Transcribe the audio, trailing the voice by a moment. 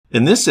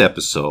In this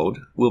episode,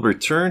 we'll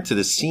return to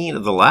the scene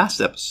of the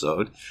last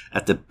episode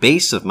at the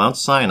base of Mount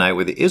Sinai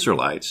with the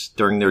Israelites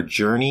during their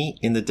journey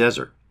in the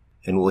desert.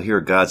 And we'll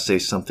hear God say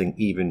something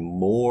even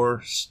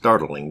more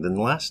startling than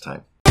last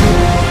time.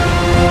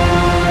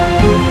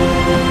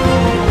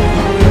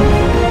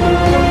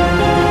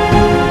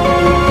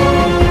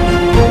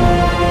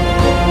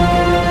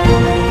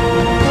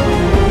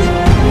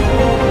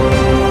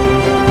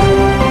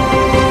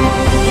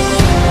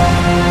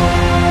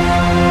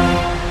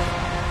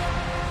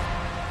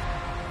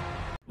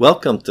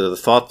 Welcome to the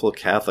Thoughtful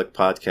Catholic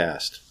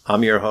Podcast.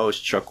 I'm your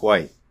host, Chuck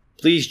White.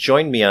 Please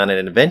join me on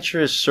an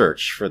adventurous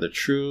search for the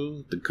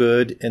true, the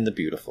good, and the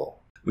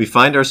beautiful. We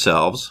find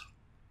ourselves,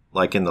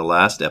 like in the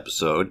last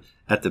episode,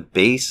 at the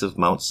base of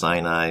Mount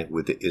Sinai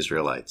with the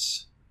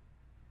Israelites.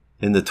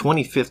 In the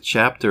 25th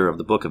chapter of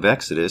the book of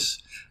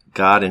Exodus,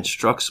 God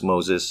instructs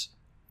Moses,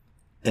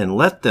 "And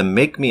let them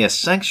make me a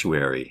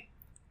sanctuary,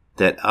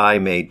 that I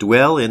may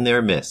dwell in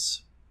their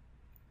midst."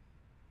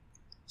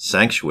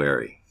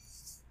 Sanctuary.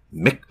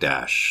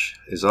 Mikdash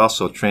is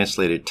also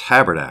translated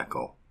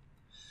tabernacle.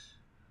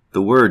 The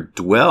word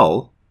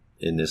dwell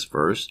in this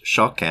verse,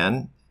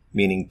 shakan,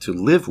 meaning to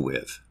live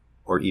with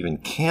or even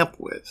camp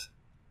with.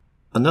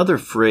 Another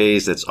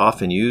phrase that's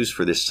often used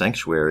for this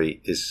sanctuary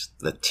is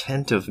the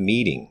tent of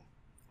meeting,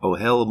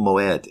 Ohel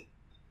Moed,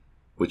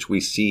 which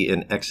we see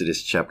in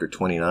Exodus chapter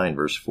 29,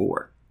 verse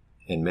 4,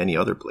 and many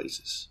other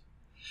places.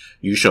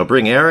 "You shall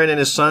bring Aaron and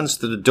his sons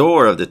to the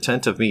door of the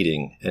tent of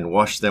meeting and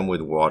wash them with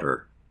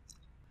water."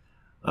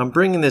 I'm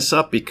bringing this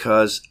up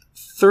because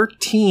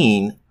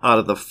 13 out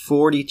of the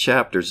 40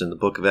 chapters in the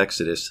book of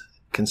Exodus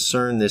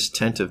concern this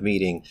tent of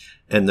meeting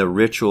and the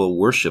ritual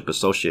worship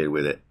associated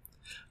with it.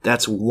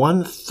 That's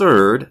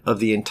 1/3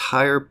 of the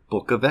entire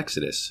book of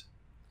Exodus.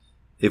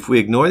 If we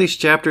ignore these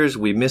chapters,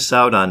 we miss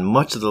out on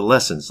much of the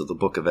lessons of the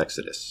book of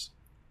Exodus.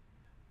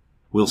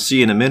 We'll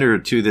see in a minute or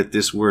two that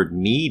this word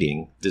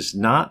meeting does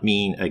not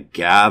mean a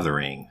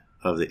gathering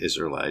of the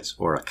Israelites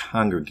or a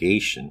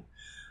congregation,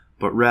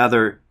 but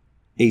rather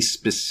a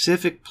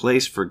specific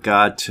place for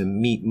God to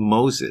meet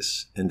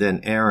Moses and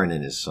then Aaron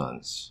and his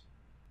sons.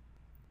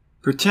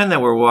 Pretend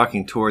that we're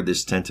walking toward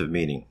this tent of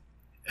meeting.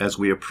 As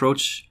we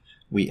approach,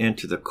 we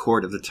enter the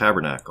court of the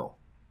tabernacle.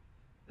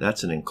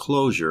 That's an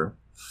enclosure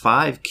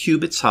 5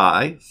 cubits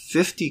high,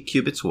 50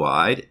 cubits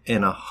wide,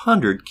 and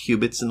 100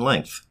 cubits in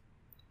length.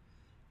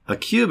 A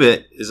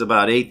cubit is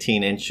about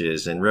 18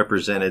 inches and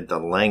represented the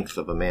length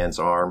of a man's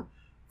arm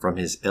from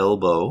his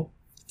elbow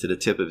to the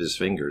tip of his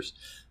fingers.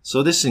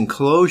 So this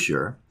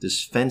enclosure,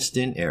 this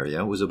fenced-in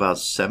area, was about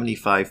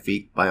 75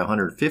 feet by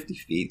 150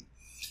 feet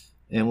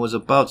and was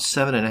about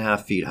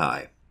 7.5 feet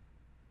high.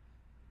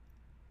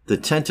 The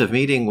tent of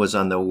meeting was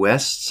on the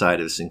west side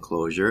of this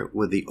enclosure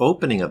with the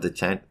opening of the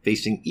tent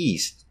facing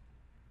east.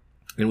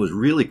 It was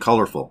really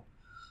colorful.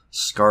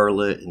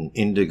 Scarlet and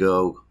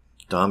indigo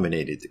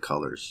dominated the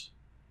colors.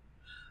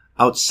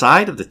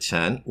 Outside of the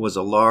tent was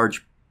a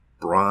large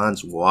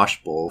bronze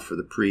wash bowl for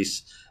the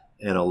priests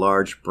and a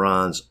large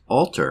bronze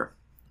altar,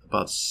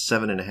 about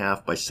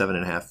 7.5 by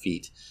 7.5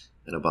 feet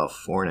and about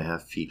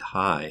 4.5 feet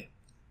high.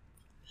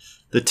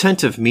 The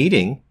tent of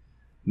meeting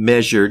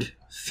measured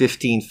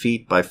 15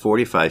 feet by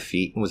 45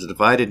 feet and was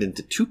divided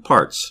into 2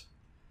 parts.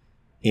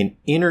 An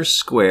inner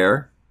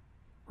square,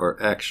 or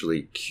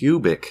actually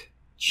cubic,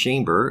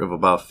 chamber of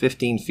about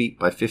 15 feet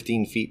by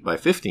 15 feet by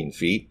 15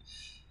 feet,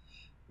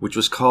 which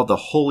was called the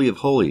Holy of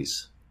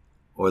Holies,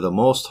 or the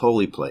Most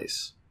Holy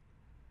Place.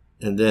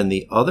 And then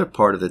the other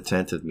part of the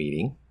tent of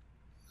meeting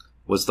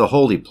was the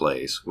holy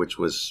place, which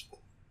was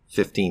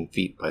 15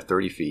 feet by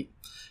 30 feet,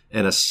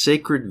 and a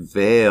sacred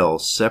veil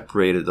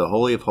separated the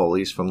Holy of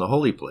Holies from the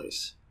holy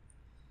place.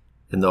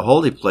 In the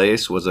holy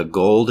place was a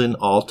golden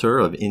altar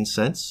of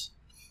incense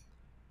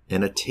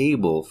and a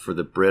table for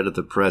the bread of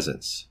the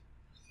presence.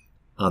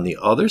 On the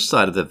other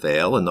side of the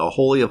veil, in the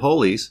Holy of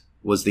Holies,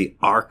 was the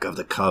Ark of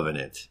the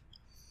Covenant,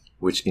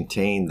 which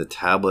contained the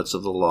tablets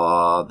of the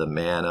law, the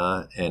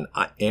manna, and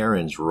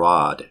Aaron's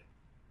rod.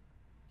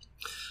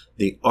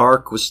 The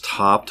ark was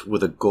topped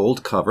with a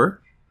gold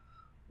cover,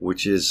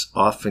 which is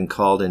often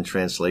called in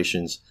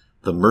translations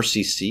the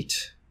mercy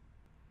seat.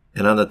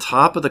 And on the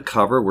top of the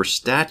cover were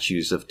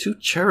statues of 2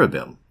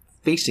 cherubim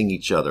facing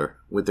each other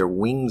with their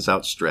wings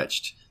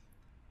outstretched.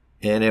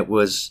 And it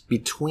was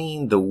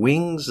between the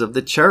wings of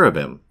the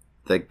cherubim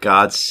that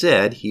God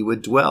said he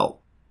would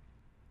dwell.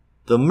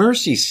 The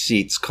mercy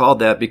seat's called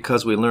that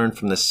because we learned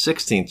from the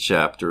 16th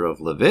chapter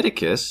of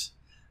Leviticus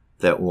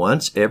that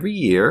once every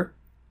year,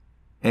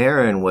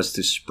 Aaron was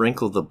to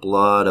sprinkle the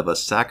blood of a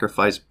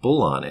sacrificed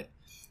bull on it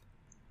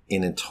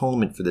in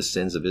atonement for the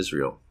sins of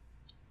Israel.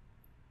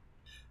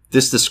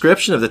 This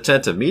description of the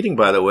tent of meeting,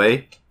 by the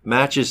way,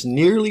 matches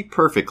nearly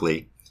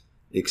perfectly,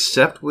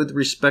 except with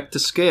respect to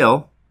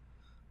scale,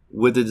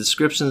 with the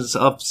descriptions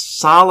of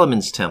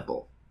Solomon's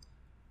temple,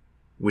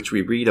 which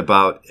we read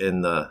about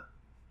in the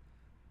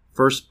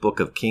first book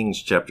of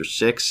Kings, chapter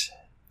 6,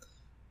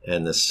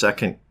 and the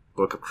second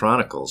book of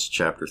Chronicles,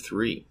 chapter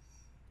 3.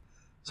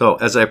 So,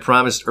 as I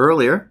promised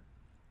earlier,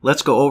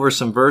 let's go over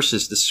some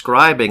verses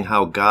describing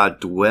how God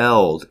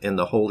dwelled in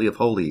the Holy of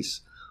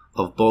Holies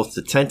of both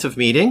the tent of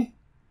meeting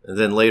and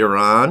then later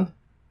on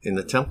in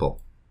the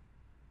temple.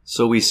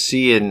 So we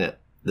see in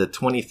the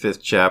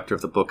 25th chapter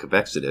of the book of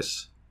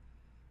Exodus,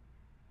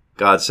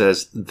 God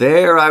says,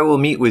 "There I will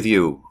meet with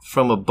you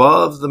from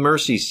above the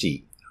mercy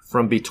seat,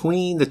 from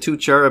between the two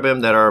cherubim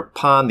that are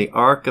upon the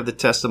ark of the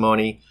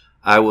testimony.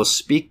 I will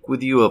speak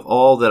with you of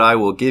all that I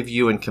will give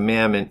you in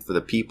commandment for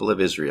the people of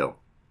Israel."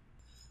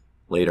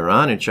 Later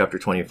on in chapter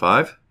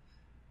 25,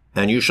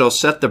 "And you shall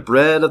set the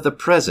bread of the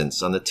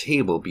presence on the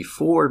table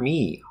before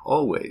me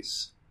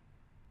always."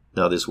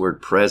 Now this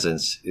word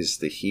presence is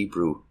the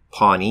Hebrew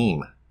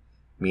panim,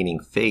 meaning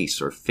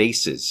face or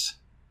faces.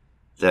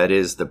 That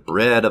is the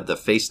bread of the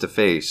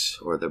face-to-face,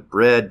 or the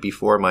bread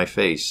before my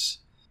face.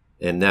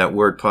 And that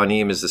word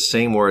panim is the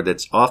same word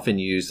that's often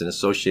used in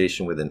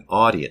association with an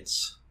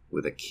audience,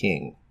 with a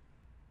king.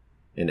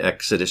 In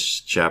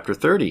Exodus chapter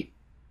 30,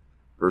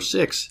 verse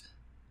 6,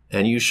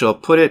 "And you shall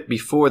put it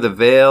before the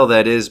veil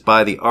that is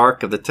by the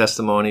ark of the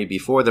testimony,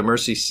 before the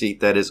mercy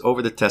seat that is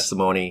over the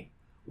testimony,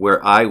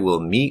 where I will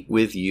meet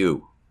with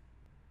you."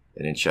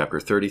 And in chapter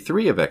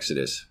 33 of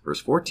Exodus, verse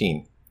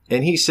 14,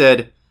 "And he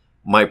said,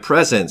 My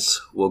presence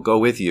will go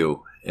with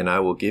you, and I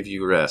will give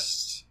you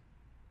rest."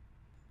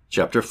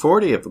 Chapter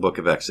 40 of the book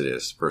of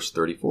Exodus, verse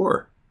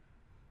 34,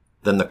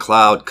 "Then the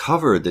cloud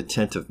covered the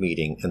tent of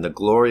meeting, and the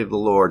glory of the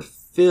Lord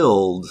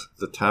filled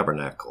the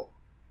tabernacle."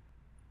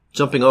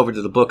 Jumping over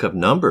to the book of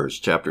Numbers,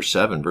 chapter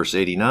 7, verse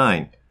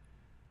 89,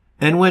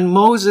 "And when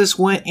Moses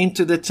went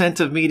into the tent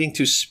of meeting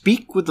to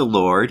speak with the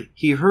Lord,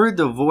 he heard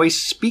the voice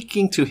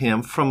speaking to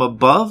him from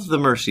above the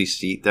mercy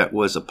seat that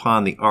was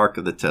upon the ark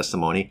of the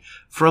testimony,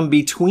 from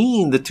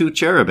between the two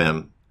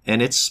cherubim,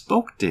 and it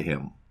spoke to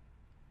him."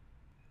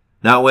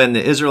 Now when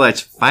the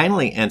Israelites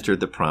finally entered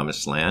the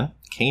promised land,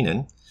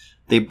 Canaan,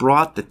 they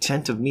brought the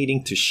tent of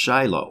meeting to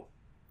Shiloh.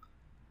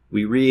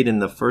 We read in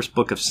the first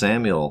book of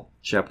Samuel,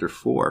 chapter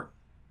 4.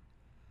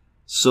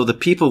 "So the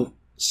people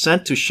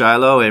sent to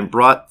Shiloh and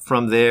brought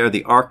from there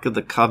the ark of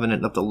the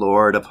covenant of the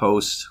Lord of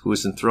hosts, who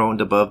is enthroned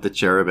above the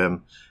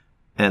cherubim,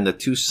 and the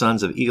two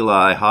sons of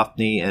Eli,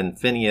 Hophni and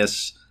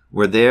Phinehas,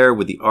 were there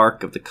with the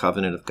ark of the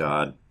covenant of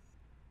God."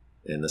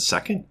 In the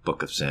second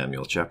book of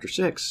Samuel, chapter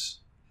 6,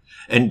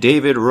 "And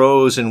David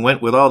rose and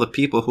went with all the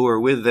people who were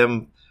with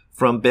them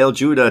from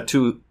Baal-Judah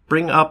to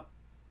bring up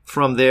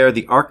from there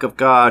the ark of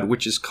God,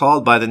 which is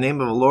called by the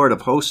name of the Lord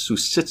of hosts, who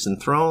sits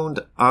enthroned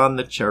on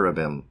the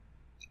cherubim."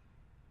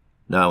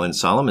 Now in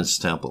Solomon's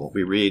temple,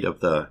 we read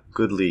of the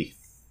goodly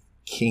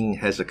King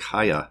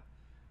Hezekiah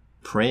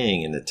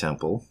praying in the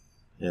temple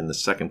in the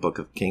second book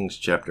of Kings,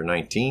 chapter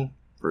 19,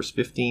 verse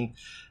 15.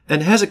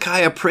 "And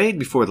Hezekiah prayed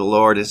before the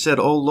Lord and said,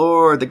 O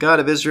Lord, the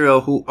God of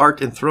Israel, who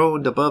art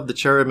enthroned above the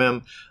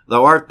cherubim,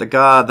 thou art the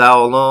God,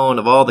 thou alone,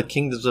 of all the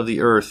kingdoms of the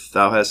earth.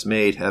 Thou hast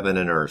made heaven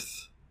and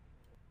earth."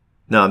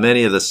 Now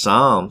many of the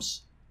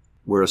Psalms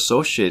were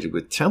associated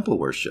with temple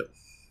worship.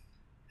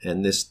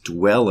 And this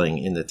dwelling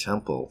in the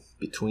temple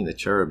between the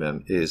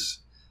cherubim is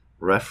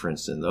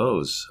referenced in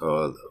those.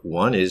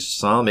 One is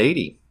Psalm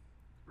 80,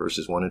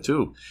 verses 1 and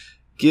 2.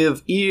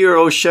 "Give ear,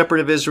 O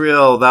shepherd of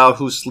Israel, thou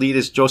who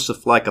leadest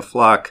Joseph like a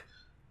flock,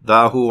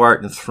 thou who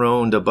art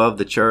enthroned above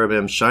the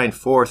cherubim, shine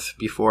forth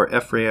before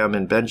Ephraim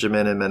and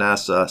Benjamin and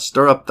Manasseh.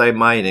 Stir up thy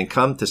might and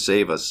come to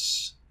save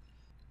us."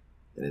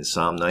 And in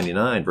Psalm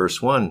 99, verse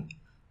 1,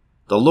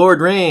 "The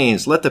Lord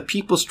reigns, let the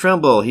peoples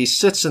tremble. He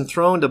sits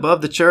enthroned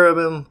above the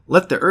cherubim,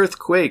 let the earth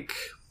quake."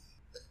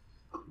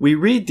 We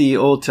read the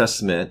Old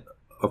Testament,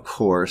 of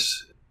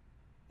course,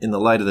 in the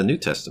light of the New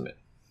Testament,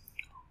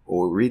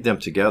 or we read them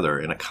together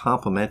in a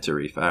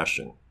complementary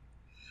fashion.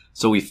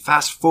 So we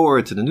fast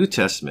forward to the New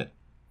Testament,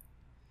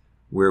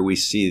 where we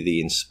see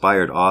the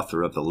inspired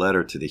author of the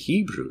letter to the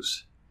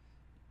Hebrews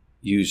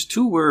use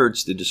two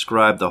words to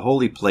describe the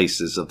holy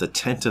places of the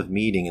tent of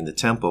meeting in the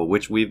temple,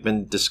 which we've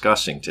been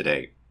discussing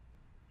today.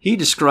 He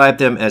described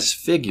them as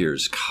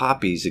figures,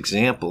 copies,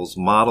 examples,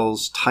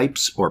 models,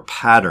 types, or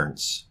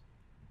patterns.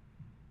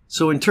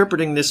 So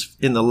interpreting this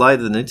in the light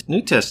of the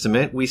New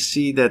Testament, we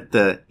see that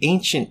the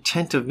ancient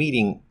tent of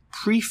meeting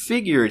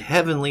prefigured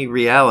heavenly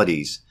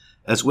realities,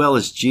 as well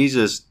as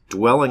Jesus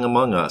dwelling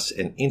among us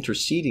and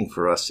interceding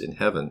for us in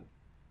heaven.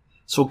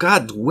 So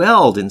God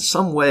dwelled in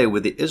some way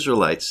with the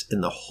Israelites in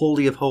the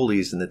Holy of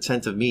Holies in the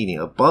tent of meeting,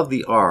 above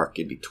the ark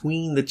and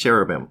between the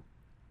cherubim.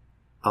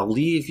 I'll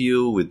leave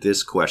you with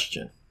this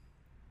question.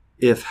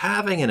 If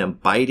having an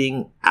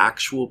abiding,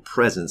 actual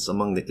presence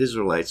among the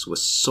Israelites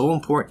was so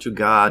important to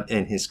God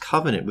and his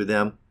covenant with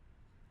them,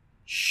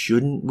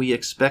 shouldn't we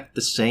expect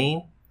the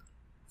same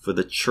for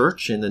the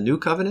church in the new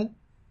covenant?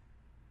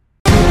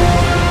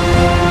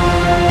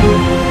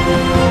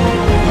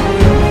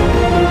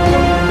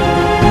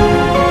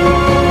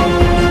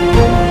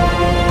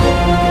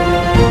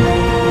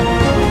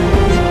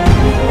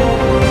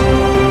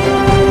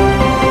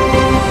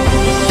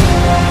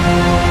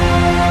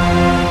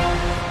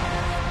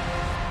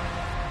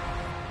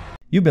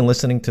 You've been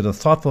listening to the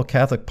Thoughtful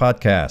Catholic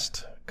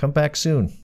Podcast. Come back soon.